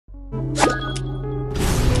Hey,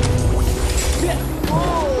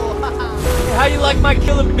 how you like my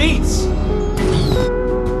killer beats?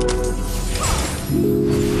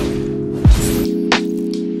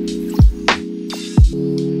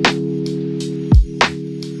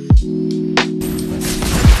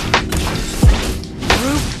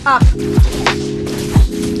 Group up.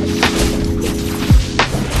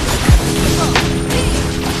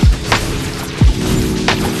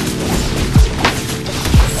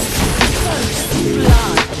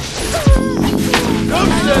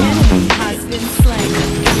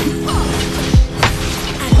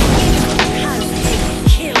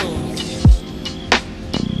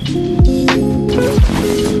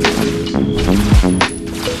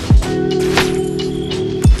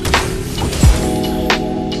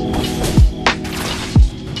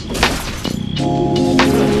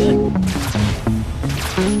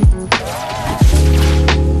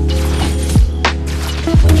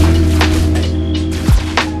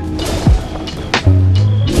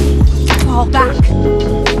 Fall back.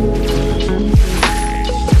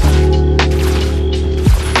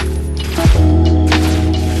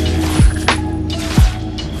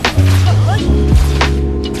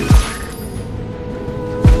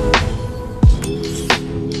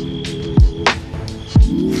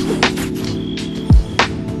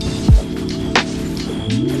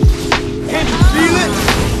 Can you feel it?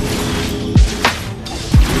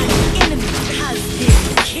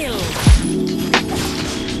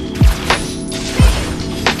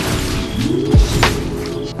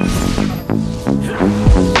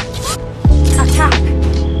 Attack.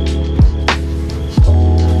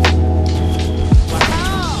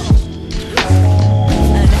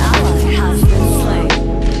 An ally has been slain.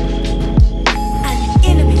 An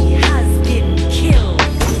enemy has been killed.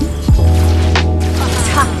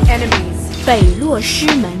 Attack enemies. 北落师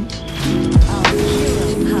门， Our hero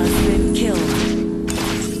has been killed.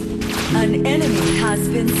 An enemy has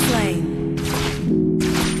been slain.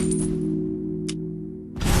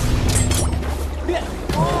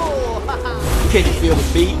 Can you feel the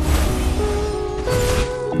beat?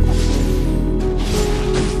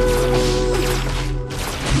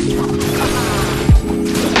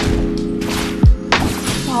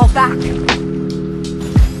 Fall back.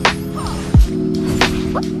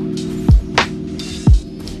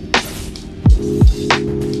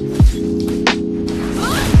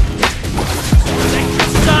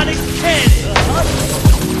 Sonic cannon!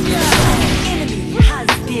 Enemy has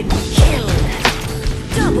been killed.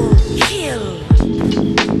 Double kill.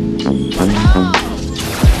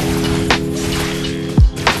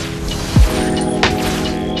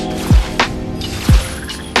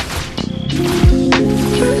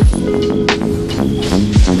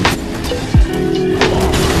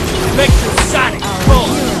 Make your Sonic Our roll!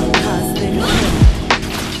 hero has been killed.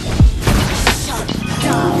 Shut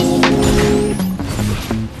down.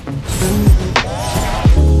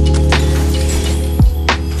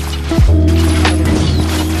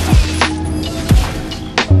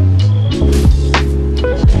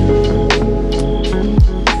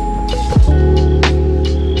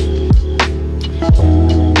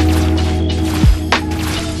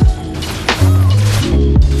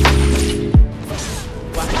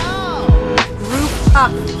 Group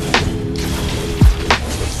up.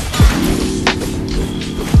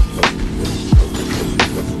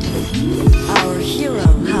 Our hero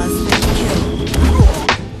has been killed.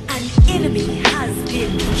 An enemy has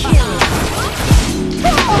been killed.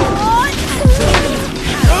 An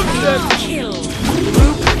enemy has been killed.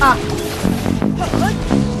 Group up.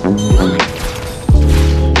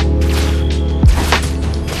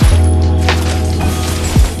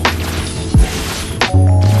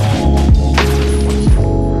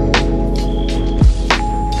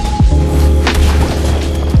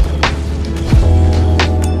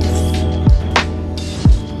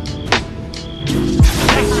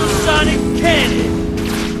 Sonic cannon!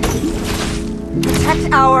 Protect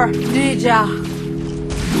our ninja.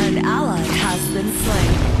 An ally has been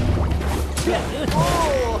slain.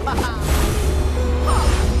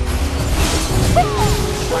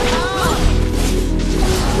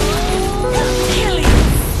 Killing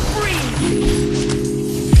spree.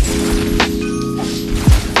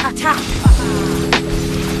 Attack.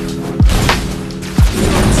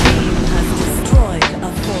 Your team has destroyed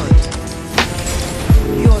a fort.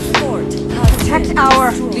 Your fort has Protect been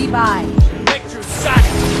our destroyed. Levi. Make your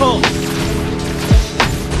Sonic pulse!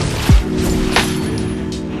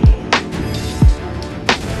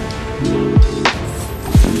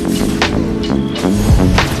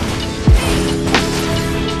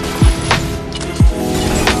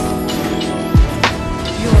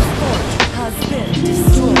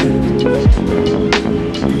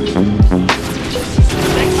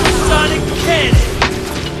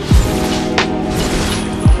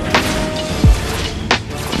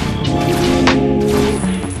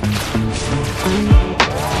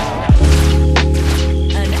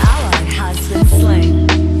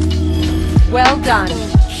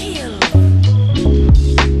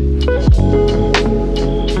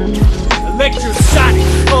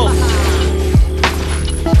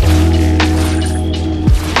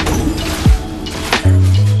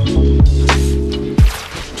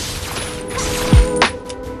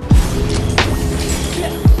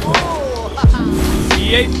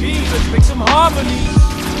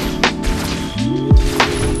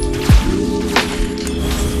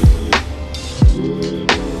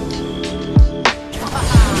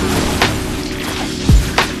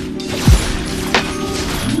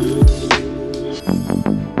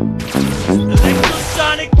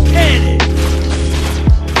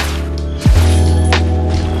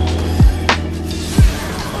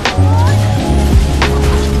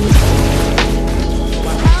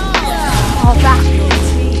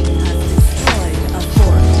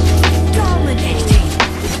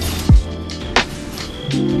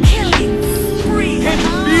 Killing spree. Can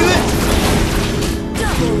you feel it?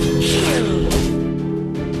 Double kill.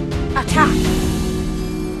 Attack.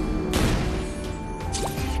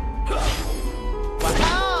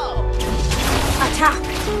 Attack.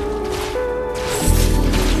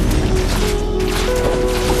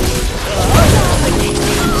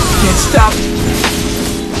 Can't stop.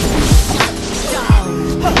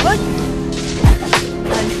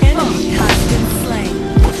 An enemy has been slain.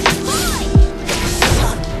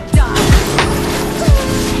 Die.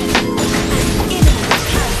 An enemy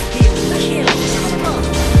has been killed.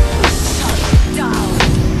 Down.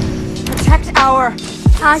 Protect our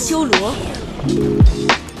阿修罗。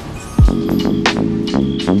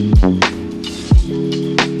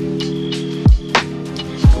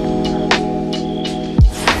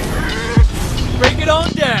 Break it on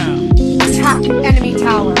down. Attack enemy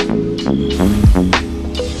tower.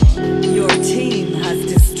 Your team has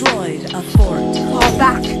destroyed a fort. Fall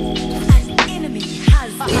back. An enemy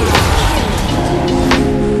has been killed.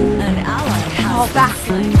 An ally Fall has back.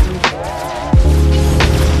 been slain.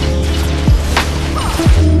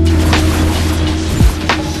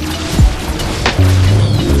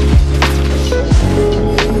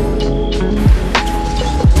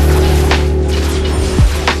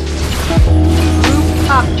 Group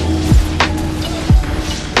up.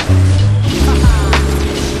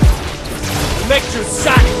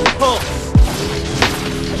 Electrosonic pulse.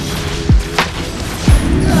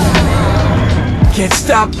 Can't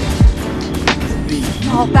stop the beat.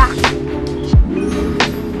 Fall back.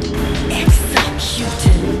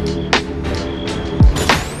 Executed.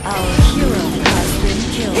 Our hero has been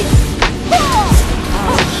killed.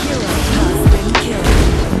 Our hero has been killed.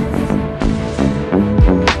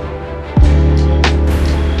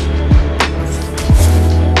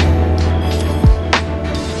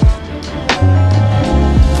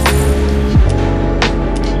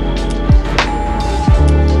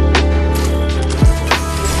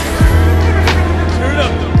 Turn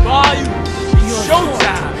up the volume. It's Your showtime.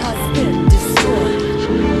 fort has been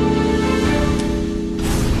destroyed.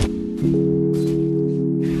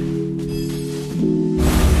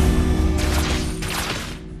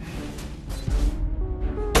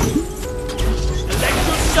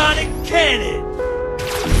 Electrosonic cannon.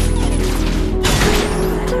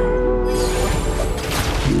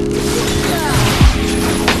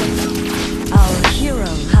 Our hero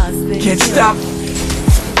has been Can't killed. stop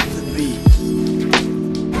the beat.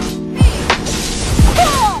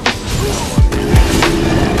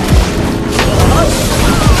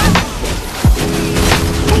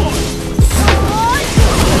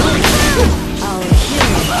 Our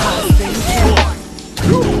hero has been killed.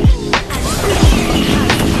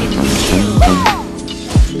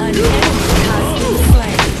 An enemy has been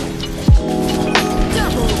slain.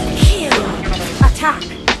 Double kill. Attack.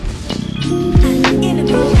 An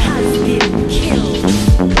enemy has been killed.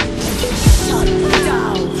 Shut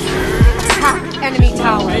down. Attack enemy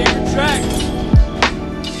tower. Favorite track.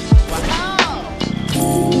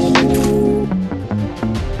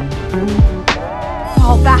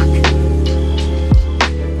 Fall back.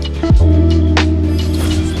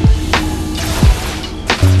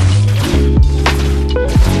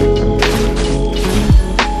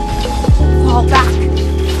 Fall back.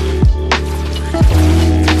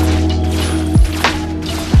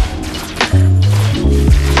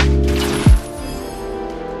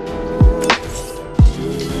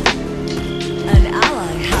 An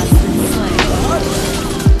ally has been slain.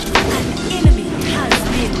 An enemy has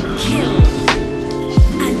been killed.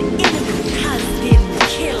 An enemy has been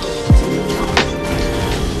killed.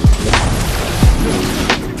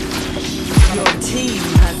 Your team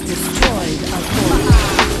has destroyed a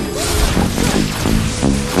fort.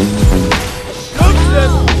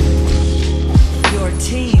 Your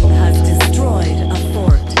team has destroyed a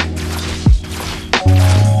fort.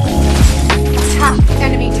 Attack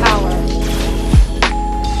enemy tower.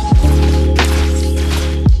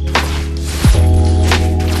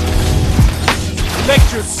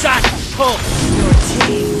 Electrosonic pulse. Your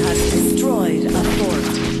team has destroyed a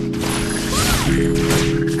fort.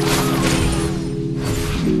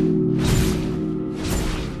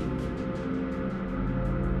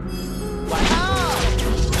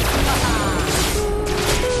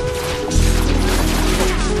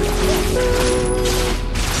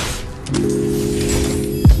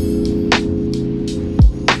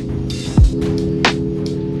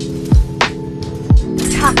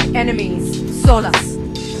 Attack enemies. Solas.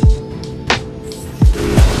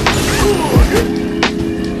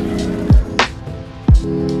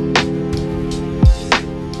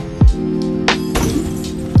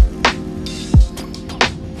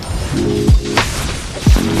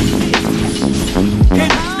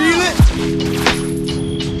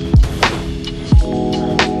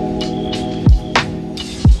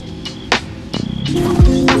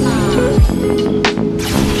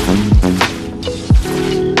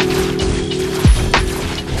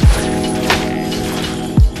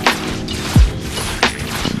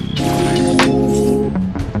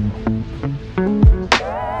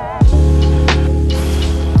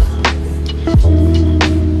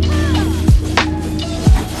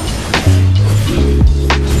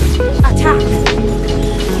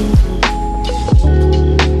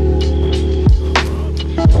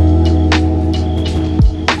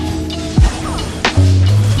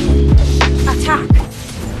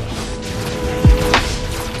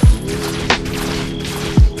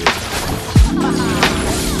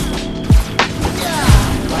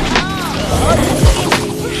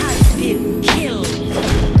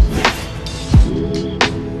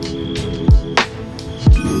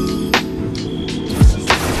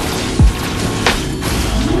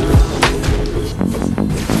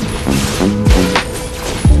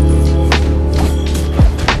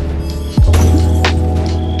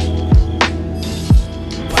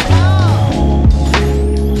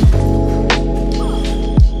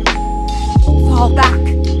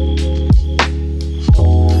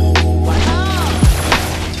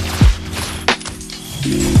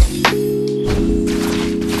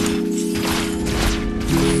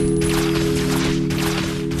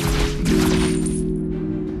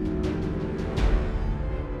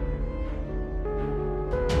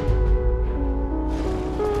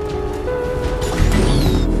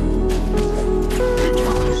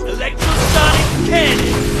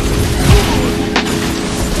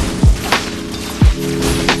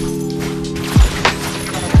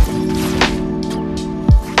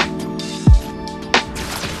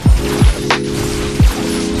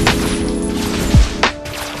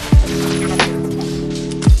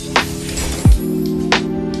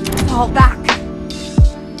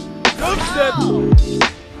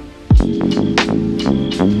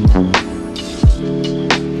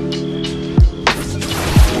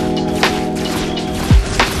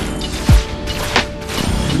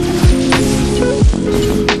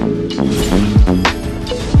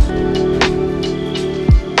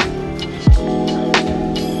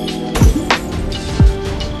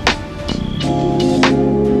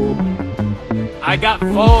 I got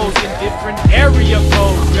foes in different area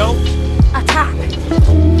codes, yo. Attack.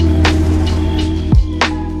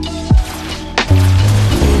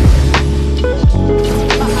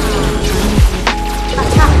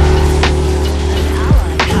 Attack.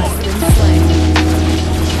 Has been slain.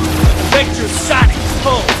 Electrosonic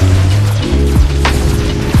pulse.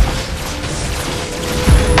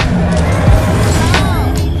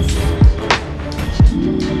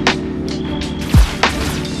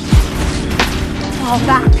 Fall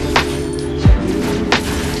back.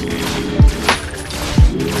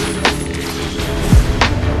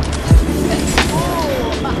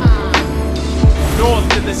 North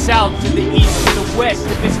to the south, to the east, to the west.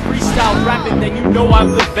 If it's freestyle rapping, then you know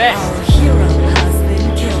I'm the Our best. hero has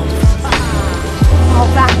been killed. Fall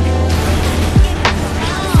back.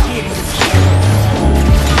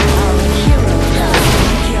 Our hero has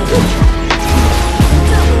been killed.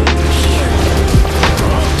 Double kill.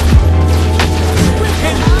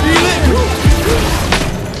 Can you feel it?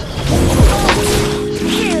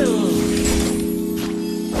 Kill.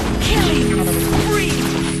 Killing spree.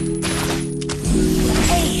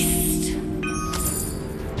 Aced.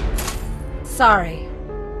 Sorry.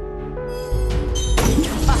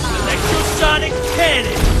 Electrosonic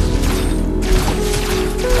cannon.